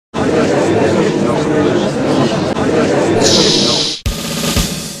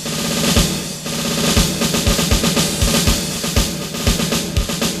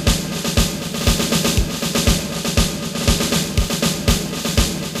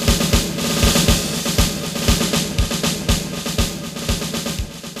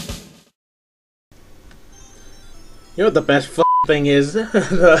You know what the best thing is?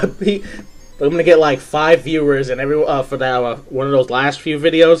 I'm gonna get like 5 viewers and for that one of those last few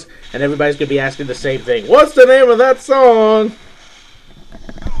videos, and everybody's gonna be asking the same thing. What's the name of that song?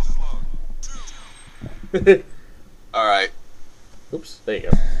 All right. Oops. There you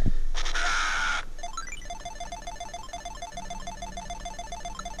go.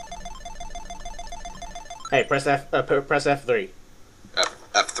 Hey, press press F3.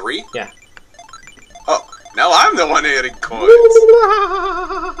 F3? Yeah. Oh, now I'm the one hitting coins.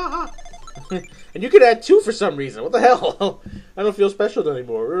 And you could add 2 for some reason. What the hell? I don't feel special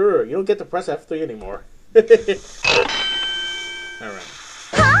anymore. You don't get to press F3 anymore. Alright.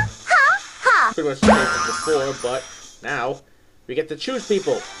 Pretty much the same as before, but now we get to choose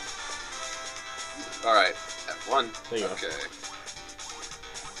people. Alright, F1. There you go. Okay.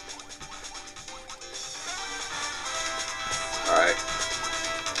 Alright.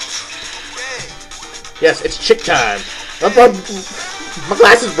 Yes, it's chick time. My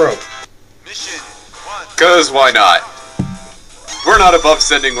glasses broke. Mission 1. Cause why not? We're not above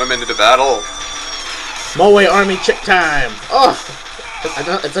sending women into battle. Moe Army chick time. Oh,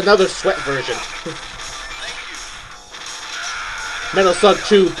 it's another sweat version. Metal Slug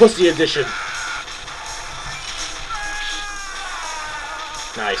 2 Pussy Edition.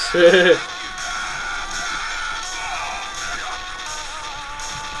 Nice.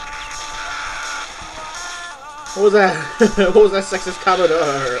 What was that? What was that sexist comment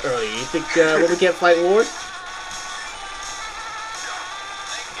earlier? You think women can't fight wars?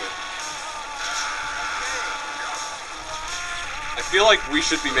 I feel like we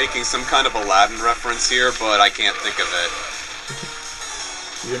should be making some kind of Aladdin reference here, but I can't think of it.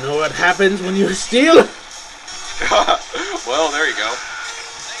 You know what happens when you steal? Well, there you go.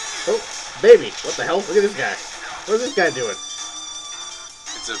 Oh, baby! What the hell? Look at this guy. What is this guy doing?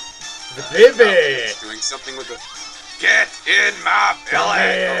 It's a The baby! It's doing something with the... Get in my belly!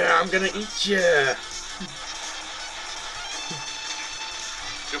 Yeah, I'm gonna eat you. Nah,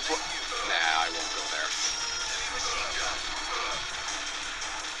 I won't go there.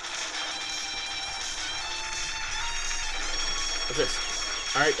 What's this?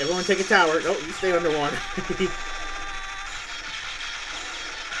 Alright, everyone take a tower. No, you stay under one.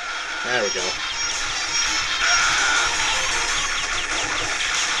 There we go.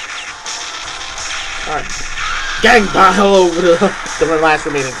 Alright. Gang battle over the last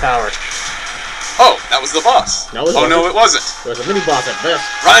remaining tower. Oh, that was the boss. No, no, it wasn't. There was a mini boss at best.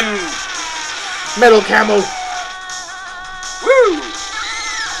 Run! Metal camo. Woo!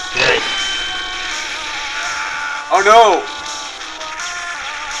 Great. Oh no!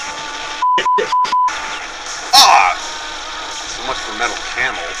 Ah! So much for metal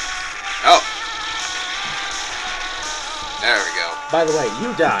camel. Oh. There we go. By the way,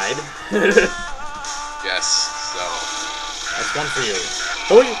 you died. Yes, so... That's one for you.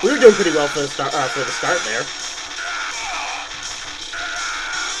 But we were doing pretty well for the start there.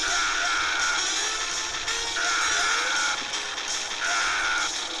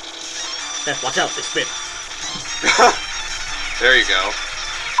 Hey, watch out, they spin. There you go.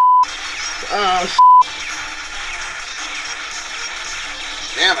 Oh,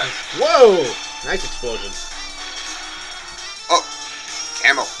 Damn it. whoa! Nice explosion. Oh,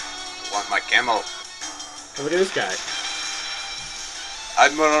 camel. I want my camel. Oh, look at this guy.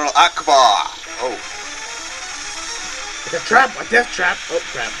 Admiral Akbar. Oh. It's a trap! A death trap! Oh,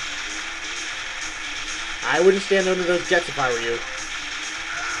 crap. I wouldn't stand under those jets if I were you.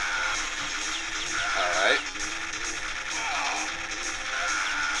 Alright.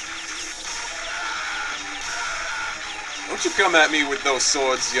 Don't you come at me with those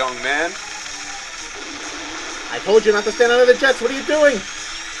swords, young man. I told you not to stand under the jets. What are you doing?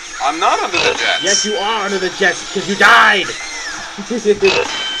 I'm not under the jets. Yes, you are under the jets because you died.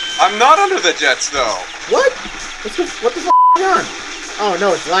 I'm not under the jets, though. What? What the f going on? Oh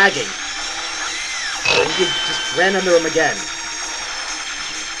no, it's lagging. You just ran under him again.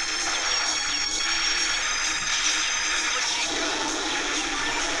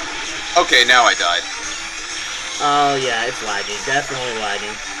 Okay, now I died. Oh yeah, it's lagging. Definitely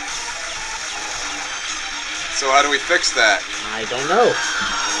lagging. So how do we fix that? I don't know.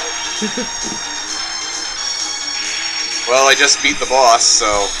 Well, I just beat the boss, so...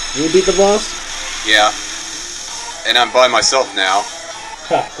 You beat the boss? Yeah. And I'm by myself now.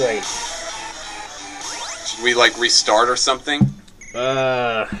 Huh, great. Should we, like, restart or something?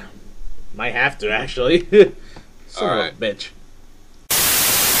 Might have to, actually. Son of a bitch.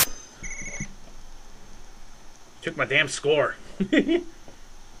 Took my damn score. Mission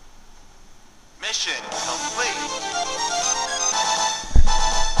complete.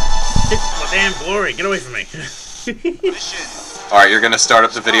 Took my damn glory. Get away from me. Mission. Alright, you're gonna start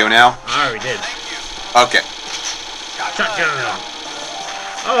up the video now? I already did. Thank you. Okay. Shotgun.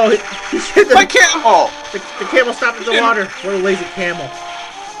 Oh, he hit My camel! the camel stopped at the water. What a lazy camel.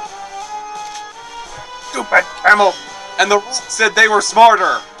 Stupid camel! And the rest said they were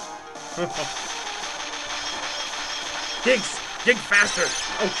smarter! Dig faster.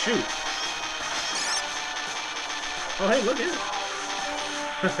 Oh, shoot. Oh, hey, look at it.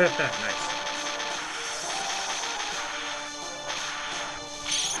 Nice.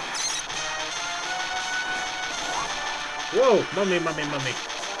 Whoa, mummy.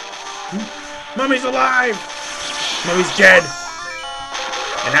 Mummy's alive! Mummy's dead.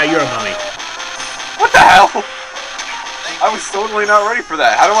 And now you're a mummy. What the hell? I was totally not ready for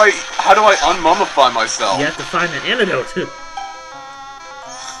that. How do I unmummify myself? You have to find an antidote.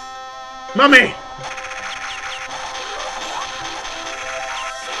 Mummy!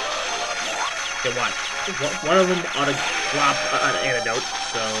 Okay, one of them ought to drop an antidote,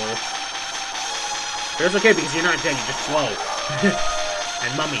 so... But it's okay because you're not dead, you're just slow.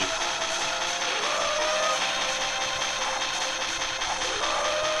 And mummy.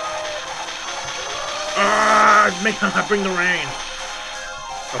 Bring the rain.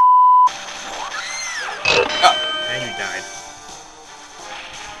 Oh. And you died.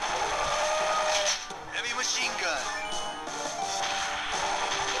 Heavy machine gun.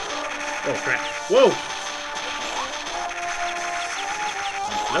 Oh crap. Whoa!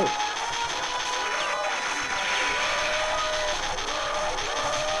 No.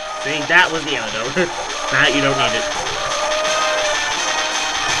 See, that was the antidote. Now you don't need it.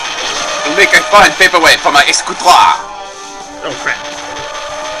 Make a fine paperweight for my escoutoire! Oh crap.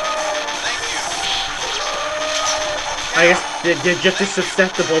 Thank you. I guess they're just as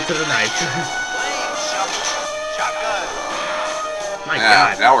susceptible to the knife. Flame shotgun. My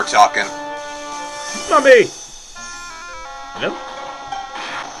Yeah, god. now we're talking. Mummy! Hello?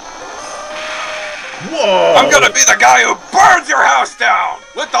 Whoa! I'm gonna be the guy who burns your house down!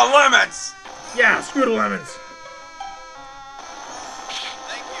 With the lemons! Yeah, screw the lemons.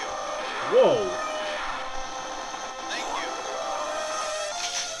 Thank you. Whoa. Thank you.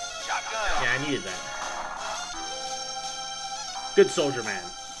 Shotgun. Yeah, I needed that. Good soldier man.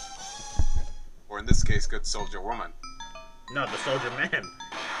 Or in this case, good soldier woman. No, the soldier man.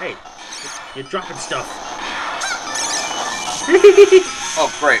 Hey, you're dropping stuff. Oh,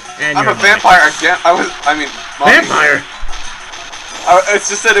 great. And I'm you're a a mummy. vampire again. Mummy. Vampire! It's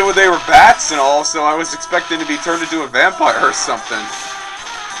just that they were bats and all, so I was expecting to be turned into a vampire or something.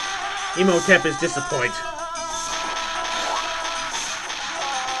 Emotep is disappointed.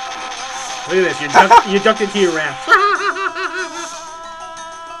 Look at this, you ducked into your raft.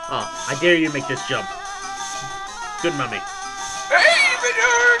 Oh, I dare you to make this jump. Good mummy.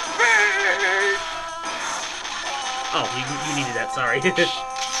 Oh, you needed that, sorry. Flame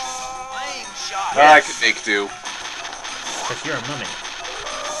shot. I could make do. Because you're a mummy.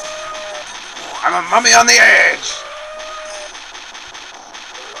 I'm a mummy on the edge!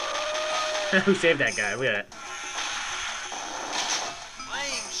 Who saved that guy? Look at that.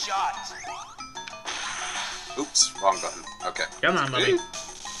 Flame shot. Oops, wrong button. Okay. Come on, mummy.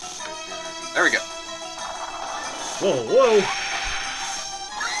 There we go. Whoa.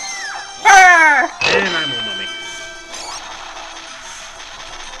 Ah! And I'm a mummy.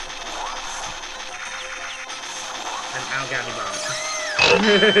 And I don't got any bombs.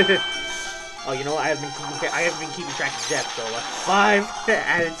 Oh, you know what? I haven't been keeping track of death, so 5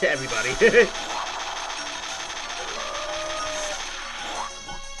 added to everybody.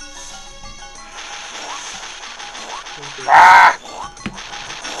 Ah!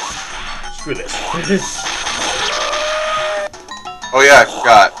 Screw this. Oh yeah, I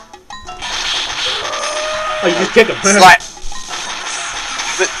forgot. Oh, you just kick him. Slap!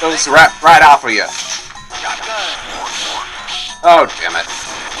 Split those right off of you. Shotgun. Oh, damn it.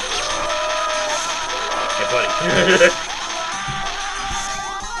 Hey, buddy.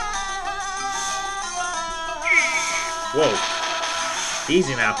 Whoa.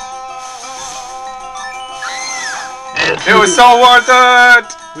 Easy now. And It was so worth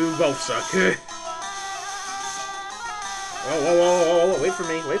it! we both suck. Whoa. Wait for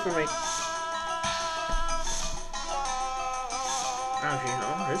me. Oh, you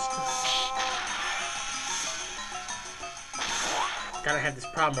know, this. Gotta have this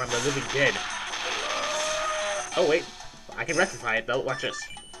problem where I'm the living dead. Oh wait, I can rectify it though. Watch this.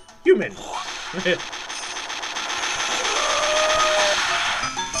 Human. Shotgun.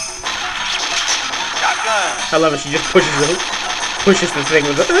 I love it. She just pushes the thing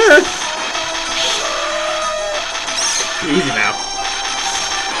with the. Easy now.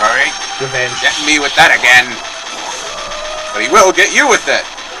 Alright. Revenge. Get me with that again. But he will get you with it.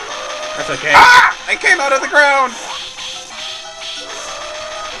 That's okay. Ah! They came out of the ground.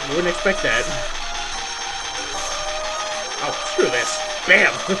 I wouldn't expect that. Oh, screw this.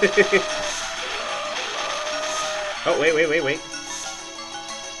 Bam! Oh, wait.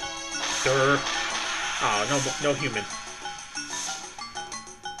 Durr. Oh, no human.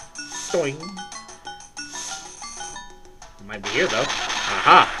 Doing. Might be here, though.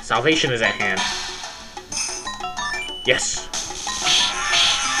 Aha! Salvation is at hand. Yes!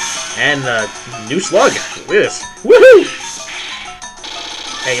 And the new slug. Look at this. Woohoo!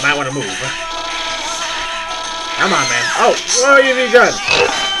 Hey, you might want to move. Come on, man. Oh, what have you done?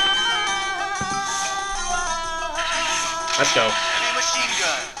 Let's go. Heavy machine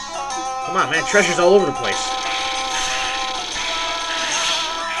gun. Come on, man. Treasure's all over the place.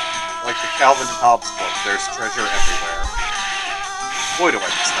 Like the Calvin and Hobbes book, there's treasure everywhere. Boy, do I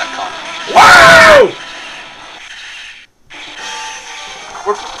miss that comment. Wow!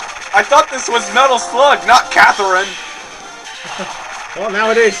 I thought this was Metal Slug, not Catherine. Well,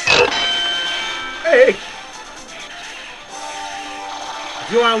 now it is. Hey!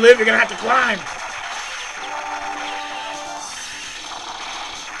 If you want to live, you're gonna have to climb.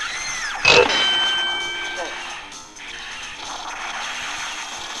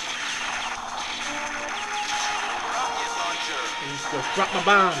 Rocket launcher. Just drop my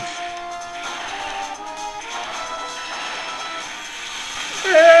bombs.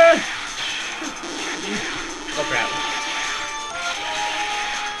 Oh crap.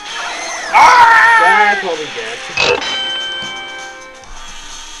 That's what we get.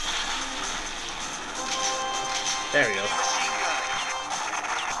 There we go. Machine gun.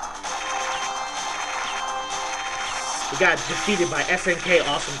 We got defeated by SNK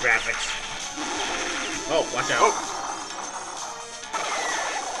awesome graphics. Oh, watch out. Oh.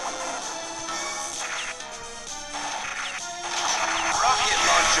 Rocket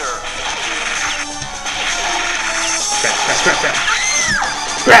launcher.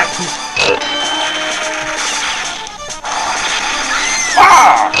 Crap!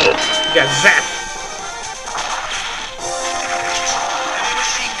 Ah! You got zapped. Heavy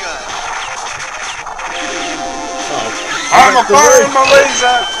machine gun. Oh. I'm a fire my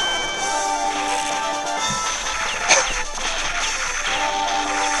laser!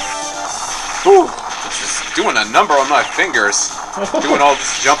 Whew. This is doing a number on my fingers. Doing all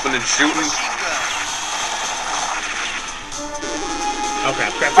this jumping and shooting. Machine gun. Oh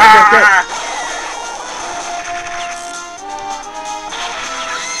crap. Ah!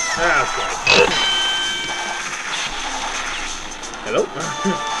 Okay. Hello?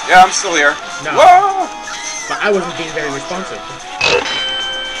 Yeah, I'm still here. No. Whoa! But I wasn't being very responsive.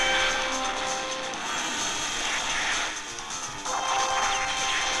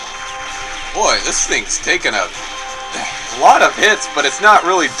 Boy, this thing's taking a lot of hits, but it's not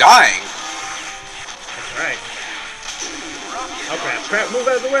really dying. That's right. Oh crap, move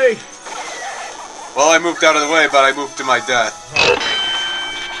out of the way! Well, I moved out of the way, but I moved to my death.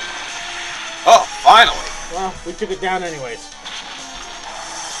 Oh, finally! Well, we took it down anyways.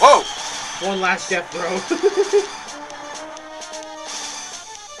 Whoa! One last death throw.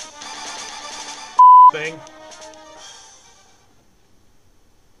 Thing.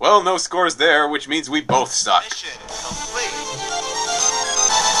 Well, no scores there, which means we both suck. Mission complete.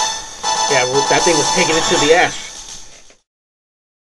 Yeah, that thing was taking it to the ash.